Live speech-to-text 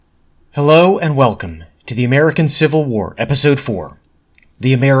Hello and welcome to the American Civil War, Episode 4,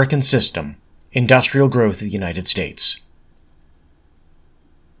 The American System, Industrial Growth of the United States.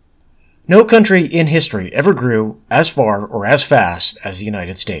 No country in history ever grew as far or as fast as the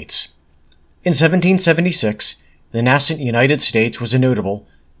United States. In 1776, the nascent United States was a notable,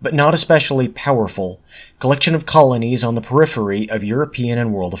 but not especially powerful, collection of colonies on the periphery of European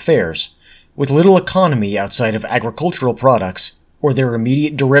and world affairs, with little economy outside of agricultural products or their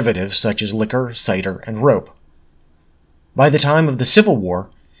immediate derivatives such as liquor, cider, and rope. By the time of the Civil War,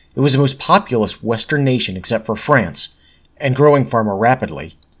 it was the most populous Western nation except for France, and growing far more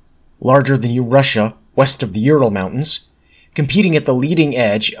rapidly, larger than New Russia west of the Ural Mountains, competing at the leading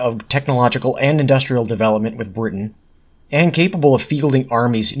edge of technological and industrial development with Britain, and capable of fielding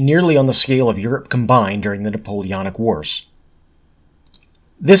armies nearly on the scale of Europe combined during the Napoleonic Wars.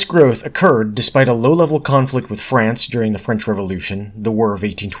 This growth occurred despite a low-level conflict with France during the French Revolution, the War of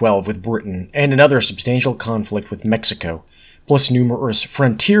 1812 with Britain, and another substantial conflict with Mexico, plus numerous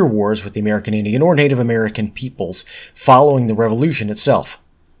frontier wars with the American Indian or Native American peoples following the Revolution itself.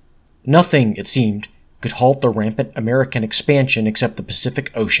 Nothing, it seemed, could halt the rampant American expansion except the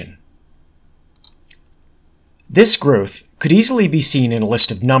Pacific Ocean. This growth could easily be seen in a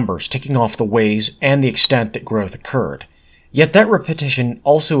list of numbers ticking off the ways and the extent that growth occurred. Yet that repetition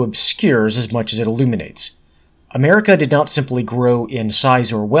also obscures as much as it illuminates. America did not simply grow in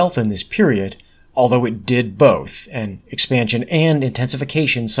size or wealth in this period, although it did both, and expansion and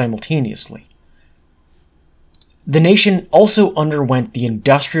intensification simultaneously. The nation also underwent the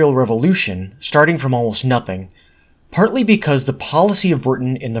Industrial Revolution, starting from almost nothing, partly because the policy of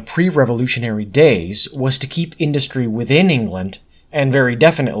Britain in the pre-revolutionary days was to keep industry within England and very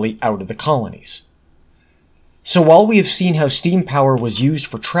definitely out of the colonies. So while we have seen how steam power was used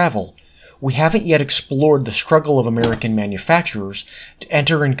for travel, we haven't yet explored the struggle of American manufacturers to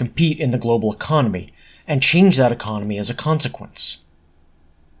enter and compete in the global economy, and change that economy as a consequence.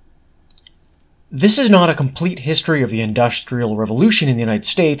 This is not a complete history of the Industrial Revolution in the United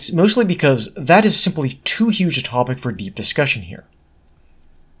States, mostly because that is simply too huge a topic for deep discussion here.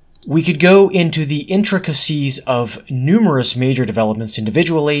 We could go into the intricacies of numerous major developments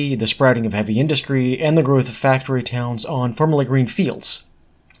individually, the sprouting of heavy industry, and the growth of factory towns on formerly green fields.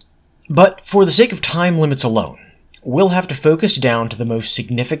 But for the sake of time limits alone, we'll have to focus down to the most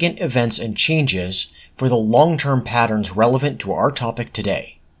significant events and changes for the long-term patterns relevant to our topic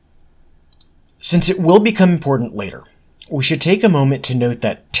today. Since it will become important later, we should take a moment to note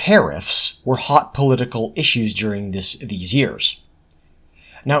that tariffs were hot political issues during these years.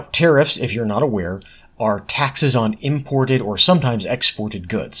 Now, tariffs, if you're not aware, are taxes on imported or sometimes exported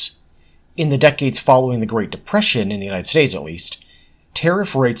goods. In the decades following the Great Depression, in the United States at least,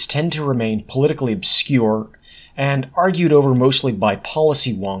 tariff rates tend to remain politically obscure and argued over mostly by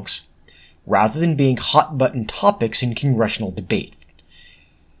policy wonks, rather than being hot-button topics in congressional debate.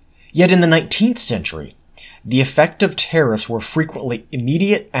 Yet in the 19th century, the effect of tariffs were frequently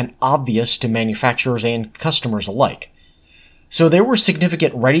immediate and obvious to manufacturers and customers alike. So there were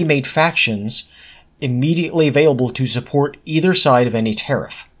significant ready-made factions immediately available to support either side of any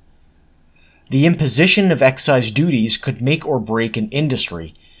tariff. The imposition of excise duties could make or break an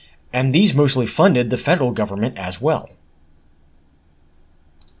industry, and these mostly funded the federal government as well.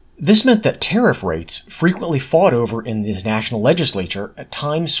 This meant that tariff rates, frequently fought over in the national legislature, at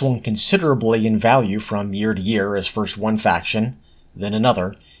times swung considerably in value from year to year as first one faction, then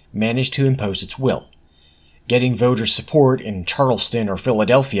another, managed to impose its will. Getting voter support in Charleston or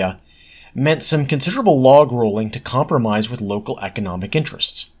Philadelphia meant some considerable log rolling to compromise with local economic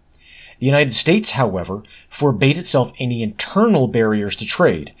interests. The United States, however, forbade itself any internal barriers to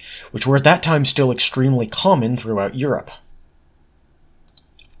trade, which were at that time still extremely common throughout Europe.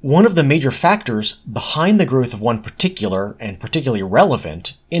 One of the major factors behind the growth of one particular, and particularly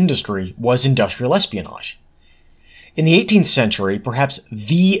relevant, industry was industrial espionage. In the 18th century, perhaps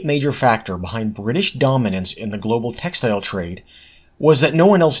the major factor behind British dominance in the global textile trade was that no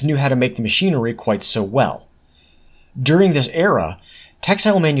one else knew how to make the machinery quite so well. During this era,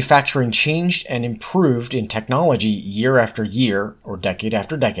 textile manufacturing changed and improved in technology year after year, or decade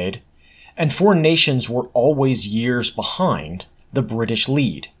after decade, and foreign nations were always years behind the British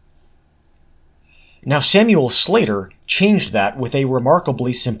lead. Now Samuel Slater changed that with a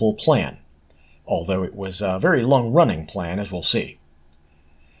remarkably simple plan, although it was a very long-running plan, as we'll see.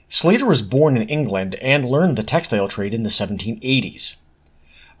 Slater was born in England and learned the textile trade in the 1780s.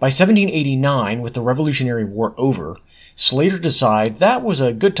 By 1789, with the Revolutionary War over, Slater decided that was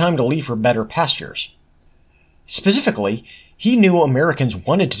a good time to leave for better pastures. Specifically, he knew Americans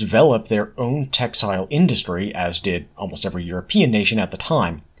wanted to develop their own textile industry, as did almost every European nation at the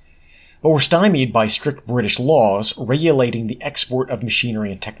time. but were stymied by strict British laws regulating the export of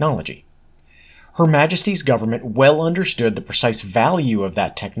machinery and technology. Her Majesty's government well understood the precise value of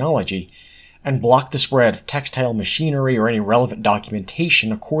that technology and blocked the spread of textile machinery or any relevant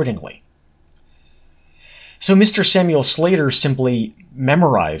documentation accordingly. So Mr. Samuel Slater simply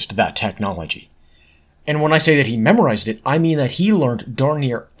memorized that technology. And when I say that he memorized it, I mean that he learned darn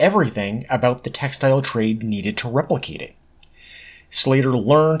near everything about the textile trade needed to replicate it. Slater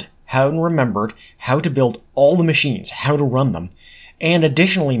learned how and remembered how to build all the machines, how to run them, and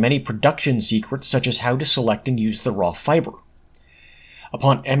additionally many production secrets such as how to select and use the raw fiber.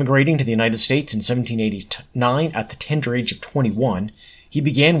 Upon emigrating to the United States in 1789 at the tender age of 21, he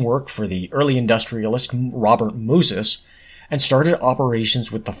began work for the early industrialist Robert Moses and started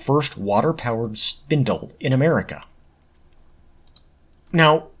operations with the first water-powered spindle in America.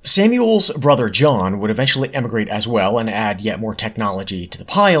 Now, Samuel's brother John would eventually emigrate as well and add yet more technology to the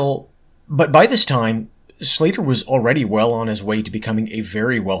pile, but by this time, Slater was already well on his way to becoming a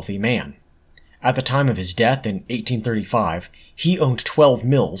very wealthy man. At the time of his death in 1835, he owned 12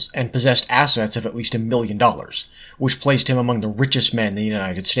 mills and possessed assets of at least $1 million, which placed him among the richest men in the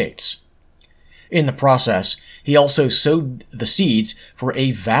United States. In the process, he also sowed the seeds for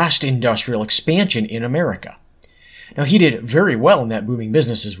a vast industrial expansion in America. Now, he did very well in that booming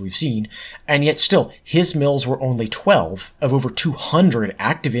business, as we've seen, and yet still, his mills were only 12 of over 200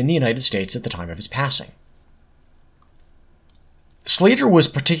 active in the United States at the time of his passing. Slater was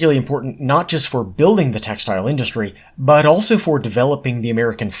particularly important not just for building the textile industry, but also for developing the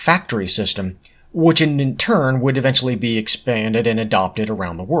American factory system, which in turn would eventually be expanded and adopted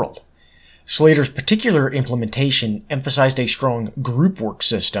around the world. Slater's particular implementation emphasized a strong group work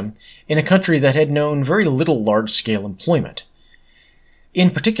system in a country that had known very little large-scale employment.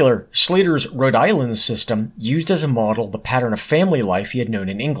 In particular, Slater's Rhode Island system used as a model the pattern of family life he had known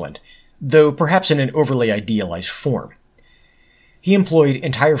in England, though perhaps in an overly idealized form. He employed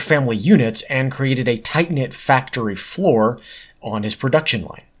entire family units and created a tight-knit factory floor on his production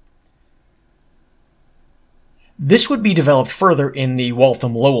line. This would be developed further in the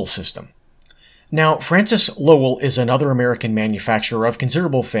Waltham-Lowell system. Now, Francis Lowell is another American manufacturer of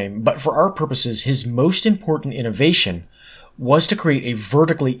considerable fame, but for our purposes, his most important innovation was to create a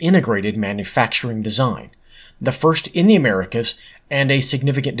vertically integrated manufacturing design, the first in the Americas and a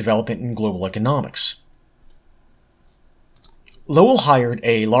significant development in global economics. Lowell hired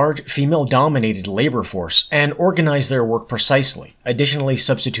a large female-dominated labor force and organized their work precisely, additionally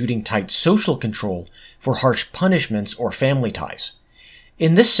substituting tight social control for harsh punishments or family ties.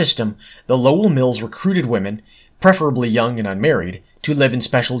 In this system, the Lowell mills recruited women, preferably young and unmarried, to live in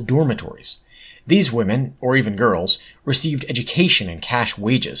special dormitories. These women, or even girls, received education and cash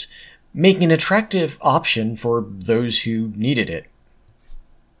wages, making an attractive option for those who needed it.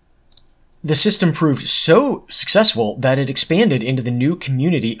 The system proved so successful that it expanded into the new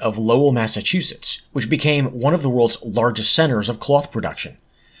community of Lowell, Massachusetts, which became one of the world's largest centers of cloth production.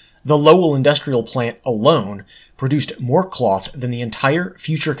 The Lowell industrial plant alone produced more cloth than the entire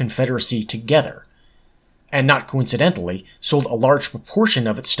future Confederacy together, and not coincidentally, sold a large proportion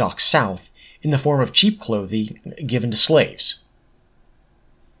of its stock south in the form of cheap clothing given to slaves.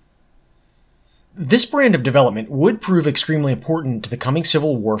 This brand of development would prove extremely important to the coming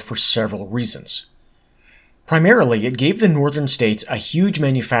Civil War for several reasons. Primarily, it gave the northern states a huge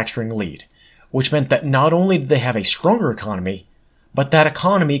manufacturing lead, which meant that not only did they have a stronger economy, but that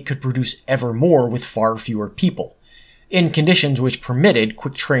economy could produce ever more with far fewer people, in conditions which permitted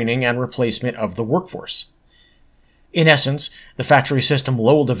quick training and replacement of the workforce. In essence, the factory system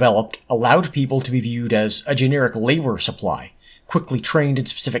Lowell developed allowed people to be viewed as a generic labor supply, quickly trained in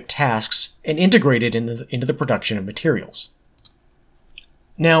specific tasks, and integrated into the production of materials.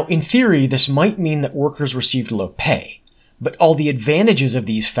 Now, in theory, this might mean that workers received low pay, but all the advantages of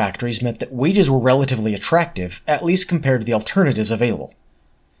these factories meant that wages were relatively attractive, at least compared to the alternatives available.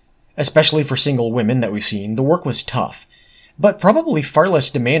 Especially for single women that we've seen, the work was tough, but probably far less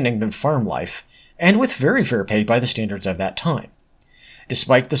demanding than farm life, and with very fair pay by the standards of that time.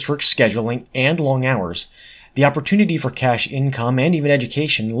 Despite the strict scheduling and long hours, the opportunity for cash income and even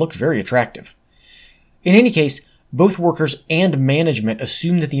education looked very attractive. In any case, both workers and management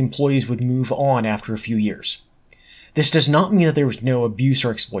assumed that the employees would move on after a few years. This does not mean that there was no abuse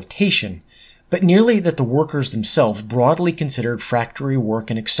or exploitation, but merely that the workers themselves broadly considered factory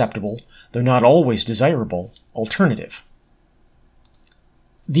work an acceptable, though not always desirable, alternative.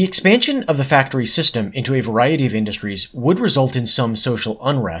 The expansion of the factory system into a variety of industries would result in some social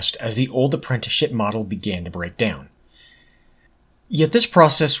unrest as the old apprenticeship model began to break down. Yet this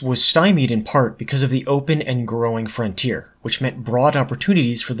process was stymied in part because of the open and growing frontier, which meant broad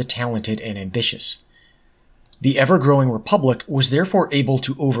opportunities for the talented and ambitious. The ever-growing republic was therefore able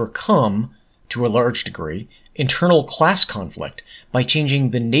to overcome, to a large degree, internal class conflict by changing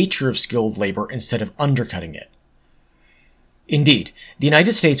the nature of skilled labor instead of undercutting it. Indeed, the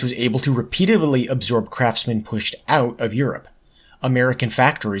United States was able to repeatedly absorb craftsmen pushed out of Europe. American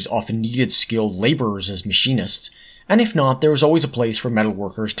factories often needed skilled laborers as machinists, and if not, there was always a place for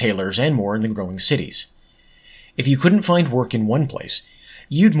metalworkers, tailors, and more in the growing cities. If you couldn't find work in one place,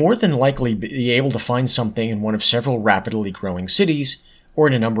 you'd more than likely be able to find something in one of several rapidly growing cities, or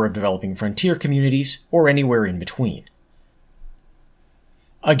in a number of developing frontier communities, or anywhere in between.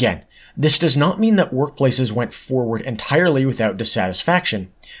 Again, this does not mean that workplaces went forward entirely without dissatisfaction,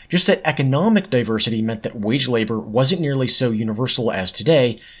 just that economic diversity meant that wage labor wasn't nearly so universal as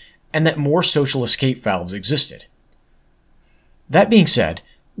today, and that more social escape valves existed. That being said,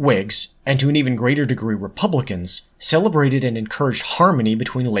 Whigs, and to an even greater degree Republicans, celebrated and encouraged harmony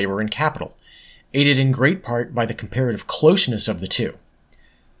between labor and capital, aided in great part by the comparative closeness of the two.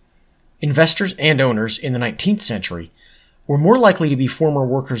 Investors and owners in the 19th century were more likely to be former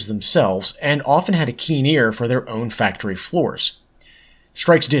workers themselves and often had a keen ear for their own factory floors.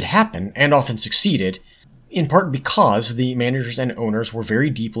 Strikes did happen, and often succeeded, in part because the managers and owners were very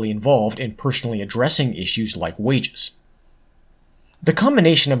deeply involved in personally addressing issues like wages. The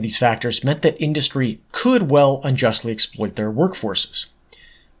combination of these factors meant that industry could well unjustly exploit their workforces,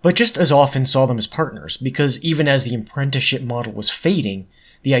 but just as often saw them as partners, because even as the apprenticeship model was fading,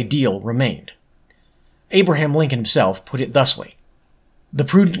 the ideal remained. Abraham Lincoln himself put it thusly: "The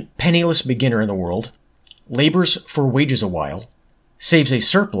prudent, penniless beginner in the world labors for wages a while, saves a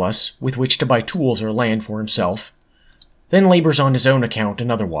surplus with which to buy tools or land for himself, then labors on his own account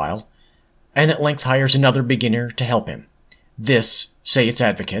another while, and at length hires another beginner to help him. This, say its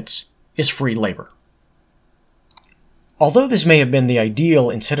advocates, is free labor." Although this may have been the ideal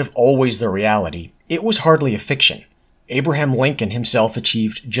instead of always the reality, it was hardly a fiction. Abraham Lincoln himself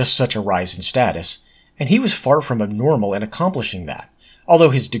achieved just such a rise in status, and he was far from abnormal in accomplishing that, although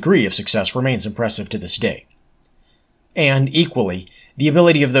his degree of success remains impressive to this day. And, equally, the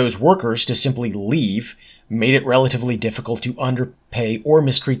ability of those workers to simply leave made it relatively difficult to underpay or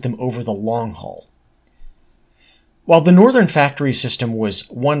mistreat them over the long haul. While the Northern factory system was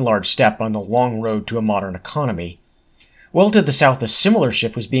one large step on the long road to a modern economy, well to the south a similar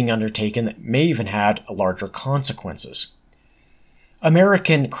shift was being undertaken that may even had larger consequences.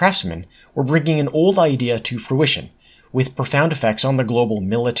 American craftsmen were bringing an old idea to fruition, with profound effects on the global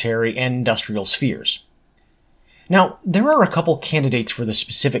military and industrial spheres. Now, there are a couple candidates for the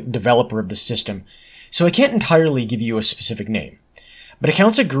specific developer of the system, so I can't entirely give you a specific name. But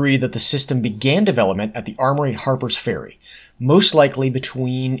accounts agree that the system began development at the armory at Harper's Ferry, most likely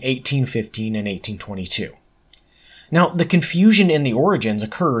between 1815 and 1822. Now, the confusion in the origins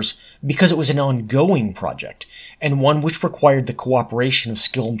occurs because it was an ongoing project, and one which required the cooperation of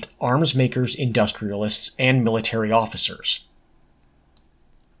skilled arms makers, industrialists, and military officers.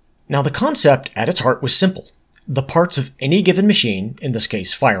 Now, the concept at its heart was simple. The parts of any given machine, in this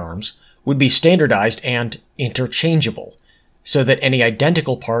case firearms, would be standardized and interchangeable, so that any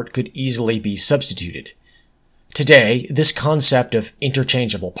identical part could easily be substituted. Today, this concept of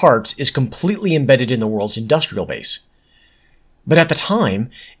interchangeable parts is completely embedded in the world's industrial base. But at the time,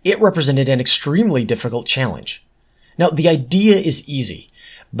 it represented an extremely difficult challenge. Now, the idea is easy,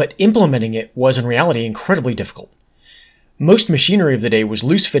 but implementing it was in reality incredibly difficult. Most machinery of the day was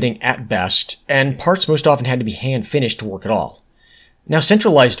loose-fitting at best, and parts most often had to be hand-finished to work at all. Now,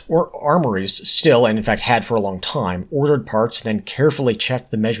 centralized armories still, and in fact had for a long time, ordered parts and then carefully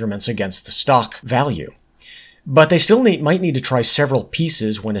checked the measurements against the stock value. But they still might need to try several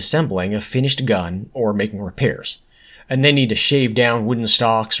pieces when assembling a finished gun or making repairs, and they need to shave down wooden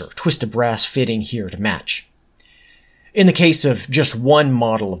stocks or twist a brass fitting here to match. In the case of just one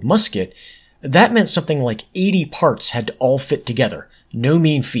model of musket, that meant something like 80 parts had to all fit together, no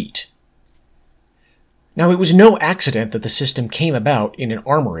mean feat. Now, it was no accident that the system came about in an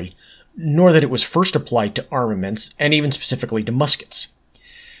armory, nor that it was first applied to armaments, and even specifically to muskets.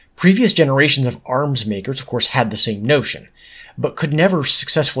 Previous generations of arms makers, of course, had the same notion, but could never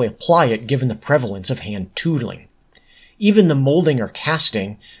successfully apply it given the prevalence of hand tooling. Even the molding or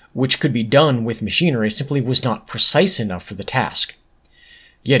casting, which could be done with machinery, simply was not precise enough for the task.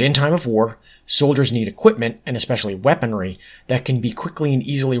 Yet in time of war, soldiers need equipment, and especially weaponry, that can be quickly and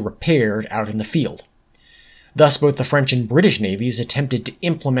easily repaired out in the field. Thus, both the French and British navies attempted to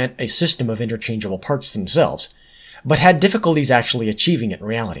implement a system of interchangeable parts themselves, but had difficulties actually achieving it in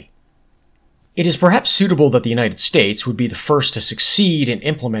reality. It is perhaps suitable that the United States would be the first to succeed in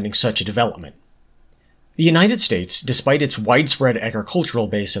implementing such a development. The United States, despite its widespread agricultural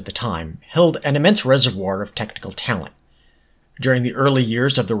base at the time, held an immense reservoir of technical talent. During the early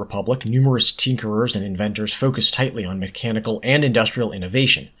years of the Republic, numerous tinkerers and inventors focused tightly on mechanical and industrial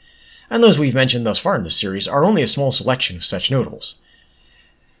innovation, and those we've mentioned thus far in this series are only a small selection of such notables.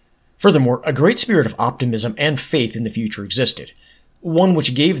 Furthermore, a great spirit of optimism and faith in the future existed, one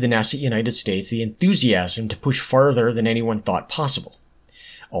which gave the nascent United States the enthusiasm to push farther than anyone thought possible.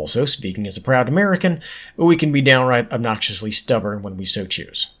 Also, speaking as a proud American, we can be downright obnoxiously stubborn when we so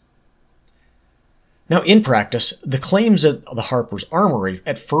choose. Now, in practice, the claims of the Harper's Armory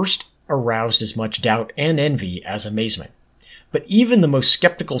at first aroused as much doubt and envy as amazement. But even the most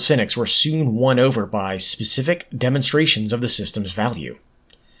skeptical cynics were soon won over by specific demonstrations of the system's value.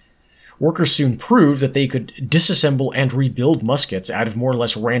 Workers soon proved that they could disassemble and rebuild muskets out of more or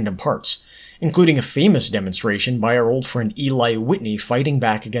less random parts, including a famous demonstration by our old friend Eli Whitney fighting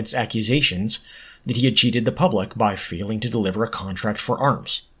back against accusations that he had cheated the public by failing to deliver a contract for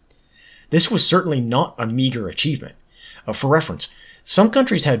arms. This was certainly not a meager achievement. For reference, some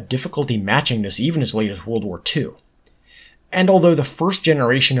countries had difficulty matching this even as late as World War II. And although the first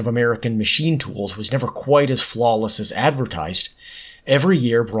generation of American machine tools was never quite as flawless as advertised, every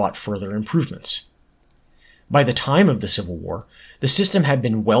year brought further improvements. By the time of the Civil War, the system had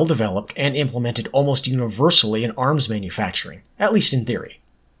been well developed and implemented almost universally in arms manufacturing, at least in theory.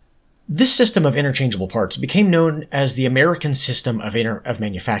 This system of interchangeable parts became known as the American System of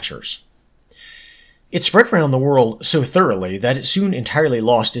Manufactures. It spread around the world so thoroughly that it soon entirely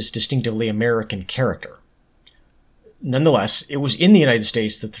lost its distinctively American character. Nonetheless, it was in the United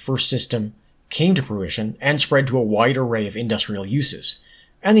States that the first system came to fruition and spread to a wide array of industrial uses,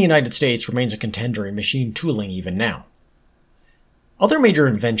 and the United States remains a contender in machine tooling even now. Other major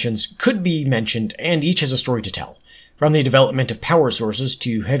inventions could be mentioned, and each has a story to tell, from the development of power sources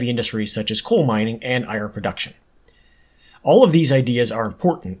to heavy industries such as coal mining and iron production. All of these ideas are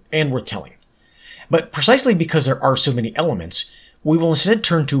important and worth telling, but precisely because there are so many elements, we will instead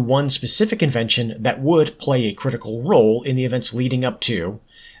turn to one specific invention that would play a critical role in the events leading up to,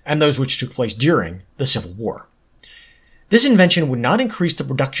 and those which took place during, the Civil War. This invention would not increase the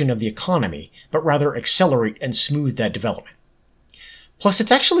production of the economy, but rather accelerate and smooth that development. Plus,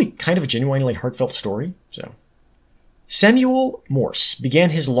 it's actually kind of a genuinely heartfelt story, so. Samuel Morse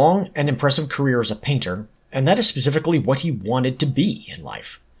began his long and impressive career as a painter, and that is specifically what he wanted to be in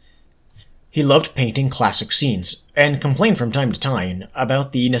life. He loved painting classic scenes, and complained from time to time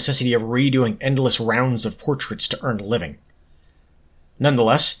about the necessity of redoing endless rounds of portraits to earn a living.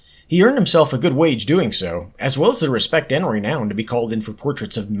 Nonetheless, he earned himself a good wage doing so, as well as the respect and renown to be called in for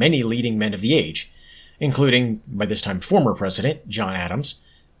portraits of many leading men of the age, including, by this time former President, John Adams,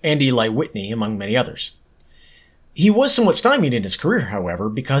 and Eli Whitney, among many others. He was somewhat stymied in his career, however,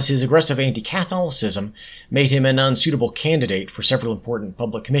 because his aggressive anti-Catholicism made him an unsuitable candidate for several important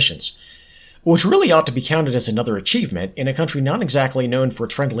public commissions, which really ought to be counted as another achievement in a country not exactly known for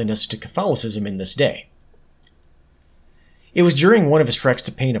its friendliness to Catholicism in this day. It was during one of his treks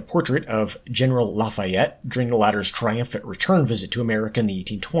to paint a portrait of General Lafayette during the latter's triumphant return visit to America in the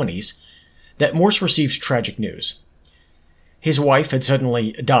 1820s that Morse receives tragic news. His wife had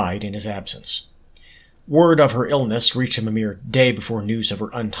suddenly died in his absence. Word of her illness reached him a mere day before news of her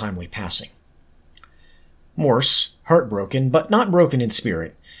untimely passing. Morse, heartbroken but not broken in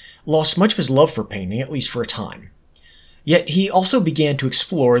spirit, lost much of his love for painting, at least for a time. Yet he also began to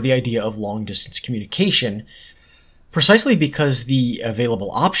explore the idea of long-distance communication, precisely because the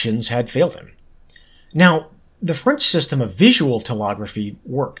available options had failed him. Now, the French system of visual telegraphy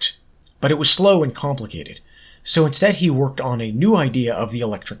worked, but it was slow and complicated, so instead he worked on a new idea of the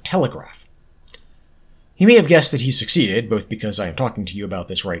electric telegraph. You may have guessed that he succeeded, both because I am talking to you about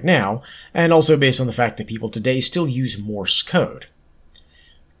this right now, and also based on the fact that people today still use Morse code.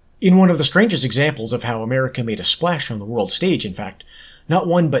 In one of the strangest examples of how America made a splash on the world stage, in fact, not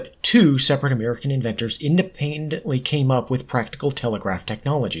one but two separate American inventors independently came up with practical telegraph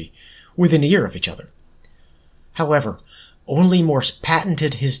technology, within a year of each other. However, only Morse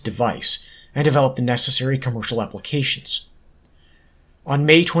patented his device and developed the necessary commercial applications. On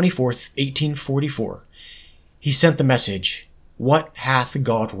May 24, 1844, he sent the message, "What hath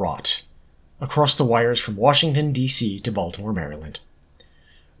God wrought?" across the wires from Washington, D.C. to Baltimore, Maryland.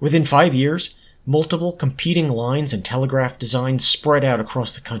 Within 5 years, multiple competing lines and telegraph designs spread out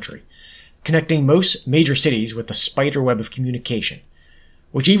across the country, connecting most major cities with a spider web of communication,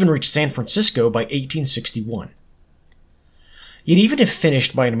 which even reached San Francisco by 1861. Yet even if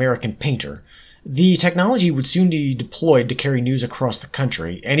finished by an American painter, The technology would soon be deployed to carry news across the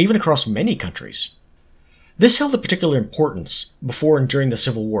country, and even across many countries. This held a particular importance before and during the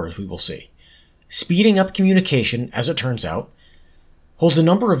Civil War, as we will see. Speeding up communication, as it turns out, holds a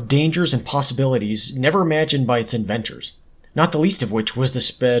number of dangers and possibilities never imagined by its inventors, not the least of which was the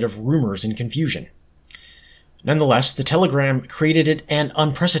spread of rumors and confusion. Nonetheless, the telegram created an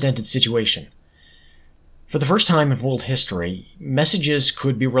unprecedented situation. For the first time in world history, messages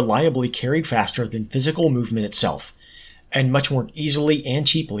could be reliably carried faster than physical movement itself, and much more easily and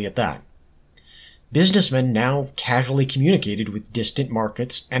cheaply at that. Businessmen now casually communicated with distant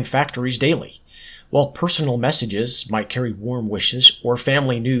markets and factories daily, while personal messages might carry warm wishes or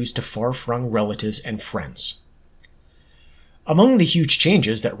family news to far-flung relatives and friends. Among the huge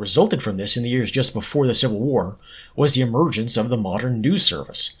changes that resulted from this in the years just before the Civil War was the emergence of the modern news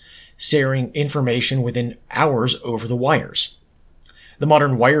service, sharing information within hours over the wires. The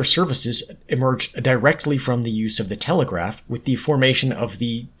modern wire services emerged directly from the use of the telegraph, with the formation of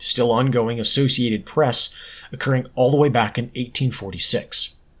the still ongoing Associated Press occurring all the way back in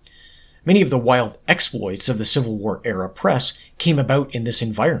 1846. Many of the wild exploits of the Civil War era press came about in this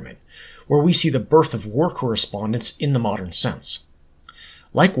environment, where we see the birth of war correspondence in the modern sense.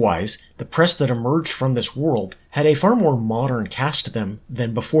 Likewise, the press that emerged from this world had a far more modern cast to them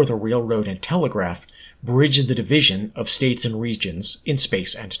than before the railroad and telegraph bridged the division of states and regions in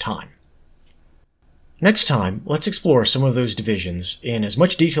space and time. Next time, let's explore some of those divisions in as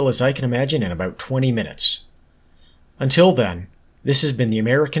much detail as I can imagine in about 20 minutes. Until then, this has been the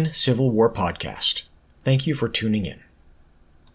American Civil War Podcast. Thank you for tuning in.